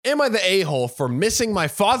Am I the a-hole for missing my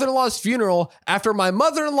father-in-law's funeral after my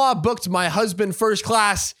mother-in-law booked my husband first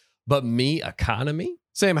class, but me economy?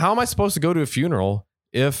 Sam, how am I supposed to go to a funeral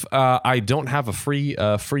if I don't have a free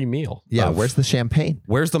meal? Yeah, where's the champagne?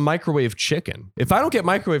 Where's the microwave chicken? If I don't get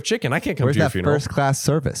microwave chicken, I can't come to your funeral. Where's that first class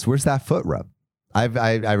service? Where's that foot rub? I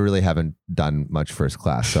really haven't done much first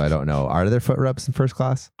class, so I don't know. Are there foot rubs in first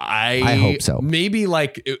class? I hope so. Maybe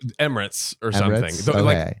like Emirates or Emirates? something.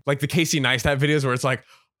 Okay. Like the Casey Neistat videos where it's like,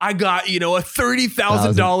 I got, a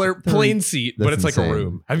 $30,000 plane seat, but it's like insane. a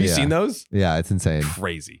room. Have you seen those? Yeah, it's insane.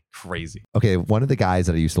 Crazy. Okay, one of the guys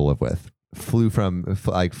that I used to live with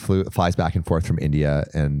flies back and forth from India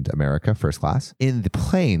and America first class. In the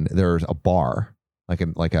plane, there's a bar, like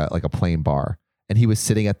a plane bar, and he was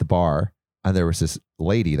sitting at the bar. And there was this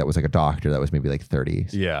lady that was like a doctor that was maybe like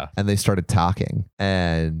 30s. Yeah. And they started talking.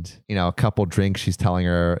 And, a couple drinks, she's telling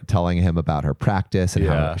him about her practice and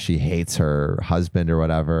how she hates her husband or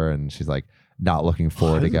whatever. And she's like not looking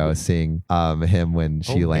forward to go seeing him when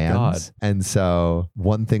she lands. And so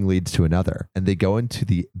one thing leads to another. And they go into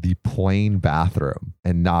the plane bathroom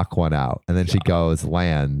and knock one out. And then she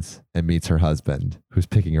lands and meets her husband who's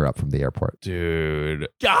picking her up from the airport. Dude.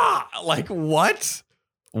 God, like what?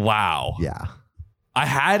 Wow. Yeah. I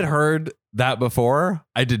had heard that before.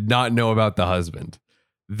 I did not know about the husband.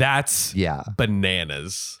 That's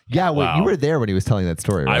bananas. Yeah, well, you were there when he was telling that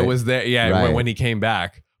story, right? I was there, Right. when he came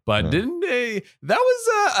back. But didn't they? That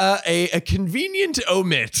was a convenient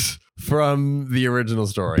omit from the original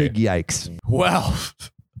story. Big yikes. Well,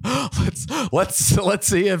 let's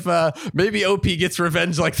see if maybe OP gets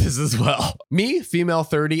revenge like this as well. Me, female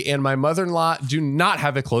 30, and my mother-in-law do not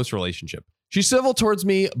have a close relationship. She's civil towards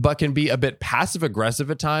me, but can be a bit passive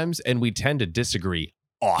aggressive at times, and we tend to disagree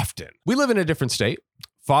often. We live in a different state.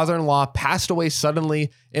 Father-in-law passed away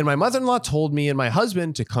suddenly, and my mother-in-law told me and my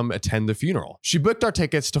husband to come attend the funeral. She booked our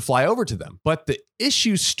tickets to fly over to them, but the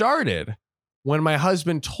issue started when my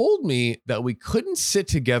husband told me that we couldn't sit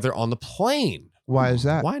together on the plane. Why is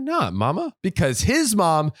that? Why not, mama? Because his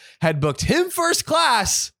mom had booked him first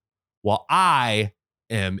class while I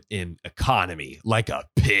am in economy like a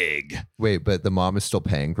pig. Wait, but the mom is still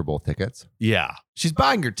paying for both tickets? Yeah. She's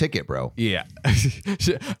buying your ticket, bro. Yeah.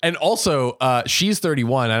 And also, she's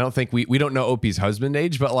 31. I don't think we don't know Opie's husband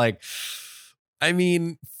age, but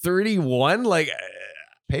 31,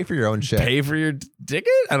 pay for your own shit. Pay for your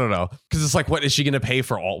ticket? I don't know. Because it's like, what is she going to pay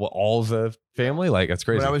for all of the family? Like, that's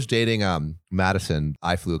crazy. When I was dating Madison,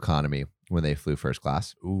 I flew economy when they flew first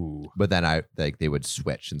class. Ooh. But then they would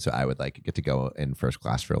switch. And so I would get to go in first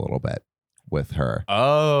class for a little bit with her.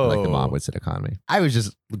 Oh. Like the mom would sit economy. I was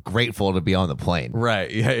just grateful to be on the plane. Right.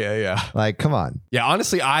 Yeah. Come on. Yeah.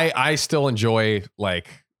 Honestly, I still enjoy,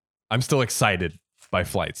 I'm still excited by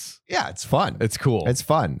flights. Yeah, it's fun. It's cool. It's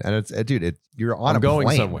fun. And it's, dude, you're on I'm a plane.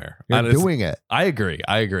 going somewhere. You're doing it. I agree.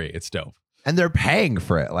 It's dope. And they're paying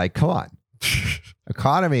for it. Come on.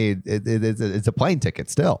 Economy, it's a plane ticket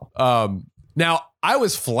still. Now, I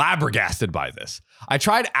was flabbergasted by this. I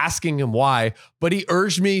tried asking him why, but he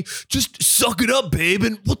urged me, just suck it up, babe,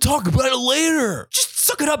 and we'll talk about it later. Just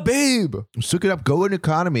suck it up, babe. Suck it up, go in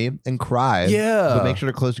economy and cry. Yeah. But make sure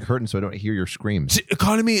to close the curtain so I don't hear your screams.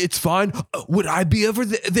 Economy, it's fine. Would I be ever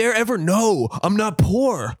there ever? No, I'm not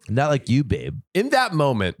poor. Not like you, babe. In that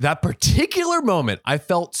moment, that particular moment, I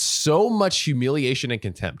felt so much humiliation and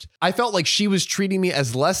contempt. I felt like she was treating me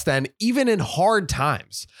as less than, even in hard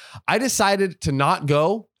times. I decided to not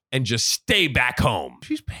go and just stay back home.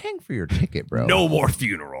 She's paying for your ticket, bro. No more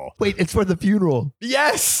funeral. Wait, it's for the funeral.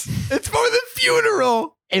 Yes, it's for the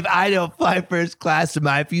funeral. If I don't fly first class to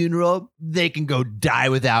my funeral, they can go die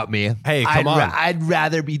without me. Hey, come on. I'd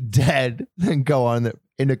rather be dead than go on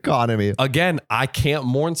in economy. Again, I can't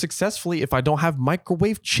mourn successfully if I don't have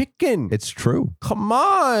microwave chicken. It's true. Come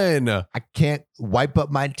on. I can't wipe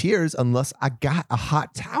up my tears unless I got a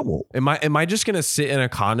hot towel. Am I just going to sit in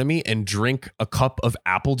economy and drink a cup of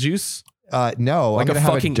apple juice? No, Like I'm going to a have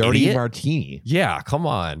a fucking dirty idiot? martini. Yeah, come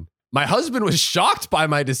on. My husband was shocked by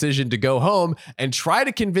my decision to go home and try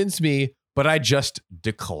to convince me, but I just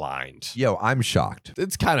declined. Yo, I'm shocked.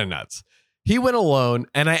 It's kind of nuts. He went alone,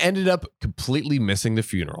 and I ended up completely missing the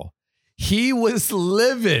funeral. He was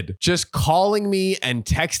livid, just calling me and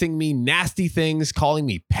texting me nasty things, calling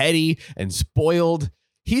me petty and spoiled.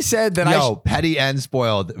 He said that petty and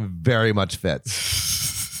spoiled very much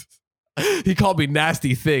fits. He called me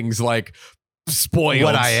nasty things like spoiled.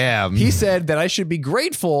 What I am. He said that I should be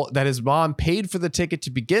grateful that his mom paid for the ticket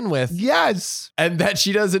to begin with. Yes. And that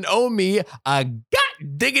she doesn't owe me a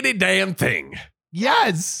god diggity damn thing.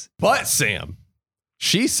 Yes. But Sam,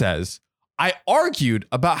 she says, I argued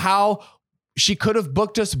about how She could have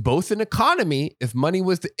booked us both in economy if money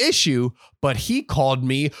was the issue, but he called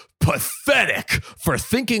me pathetic for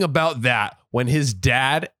thinking about that when his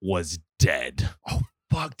dad was dead. Oh,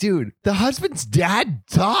 fuck, dude. The husband's dad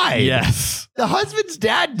died. Yes. The husband's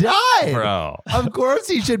dad died. Bro. Of course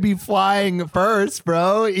he should be flying first,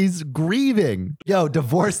 bro. He's grieving. Yo,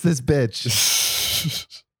 divorce this bitch.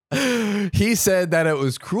 He said that it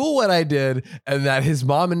was cruel what I did and that his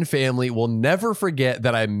mom and family will never forget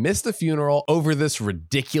that I missed the funeral over this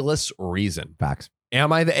ridiculous reason. Facts.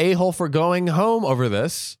 Am I the a-hole for going home over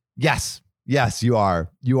this? Yes. Yes, you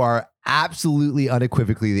are. You are absolutely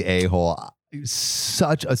unequivocally the a-hole.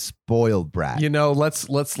 Such a spoiled brat. You know,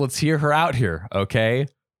 let's hear her out here, okay?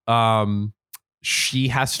 She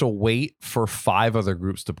has to wait for 5 other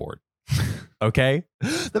groups to board. Okay?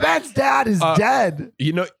 The man's dad is dead.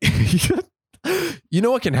 You know, you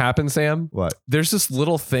know what can happen, Sam? What? There's this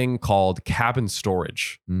little thing called cabin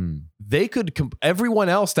storage. Mm. They could everyone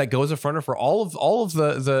else that goes in front of her, all of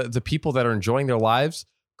the people that are enjoying their lives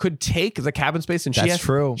could take the cabin space, and That's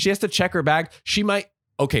true. She has to check her bag. She might.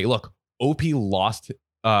 Okay, look, OP lost.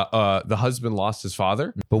 The husband lost his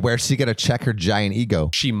father. But where's she gonna check her giant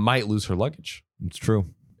ego? She might lose her luggage. It's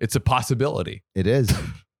true. It's a possibility. It is.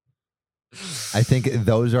 I think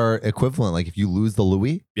those are equivalent. Like if you lose the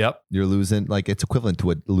Louis, yep, you're losing. Like it's equivalent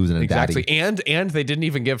to losing a exactly. daddy. And they didn't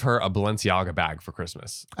even give her a Balenciaga bag for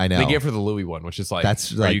Christmas. I know. They gave her the Louis one, which is like,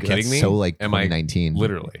 that's are like, you kidding me? So like Am I 2019?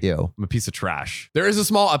 Literally, ew. I'm a piece of trash. There is a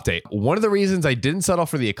small update. One of the reasons I didn't settle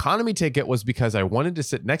for the economy ticket was because I wanted to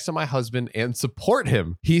sit next to my husband and support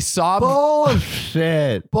him. He sobbed.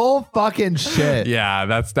 Bullshit. Bull fucking shit. Yeah,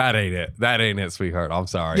 that ain't it. That ain't it, sweetheart. I'm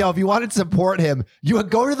sorry. Yo, if you wanted to support him, you would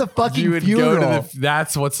go to the fucking You would funeral. go to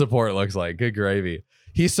that's what support looks like. Good gravy.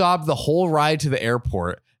 He sobbed the whole ride to the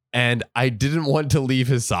airport, and I didn't want to leave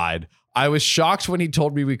his side. I was shocked when he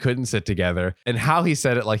told me we couldn't sit together, and how he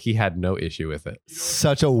said it like he had no issue with it.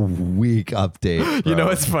 Such a weak update. You know bro.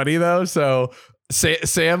 what's funny though? So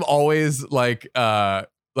Sam always like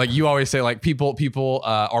you always say like people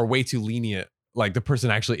are way too lenient. Like the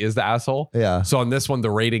person actually is the asshole. Yeah. So on this one,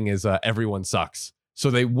 the rating is everyone sucks. So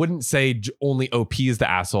they wouldn't say only OP is the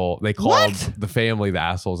asshole. They called the family the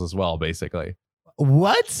assholes as well, basically.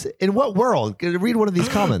 What? In what world? Read one of these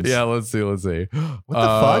comments. Yeah, let's see. What the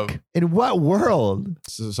fuck? In what world?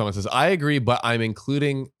 So someone says, I agree, but I'm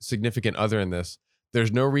including significant other in this.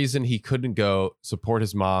 There's no reason he couldn't go support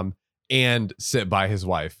his mom and sit by his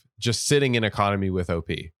wife, just sitting in economy with OP.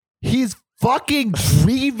 He's fucking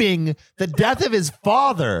grieving the death of his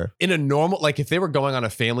father. In a normal, like if they were going on a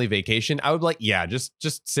family vacation, I would be like, yeah, just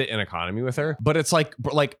sit in economy with her. But it's like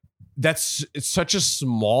it's such a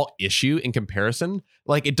small issue in comparison.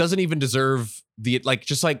 Like it doesn't even deserve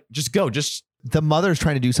just go. The mother's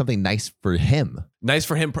trying to do something nice for him. Nice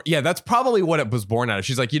for him. Yeah, that's probably what it was born out of.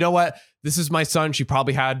 She's like, you know what? This is my son. She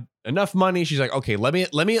probably had enough money. She's like, okay, let me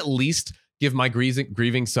at least give my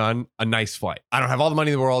grieving son a nice flight. I don't have all the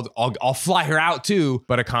money in the world. I'll fly her out too,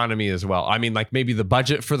 but economy as well. I mean, like maybe the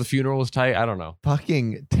budget for the funeral was tight. I don't know.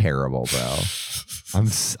 Fucking terrible, bro.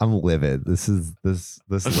 I'm livid. This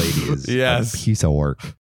lady is Yes. a piece of work.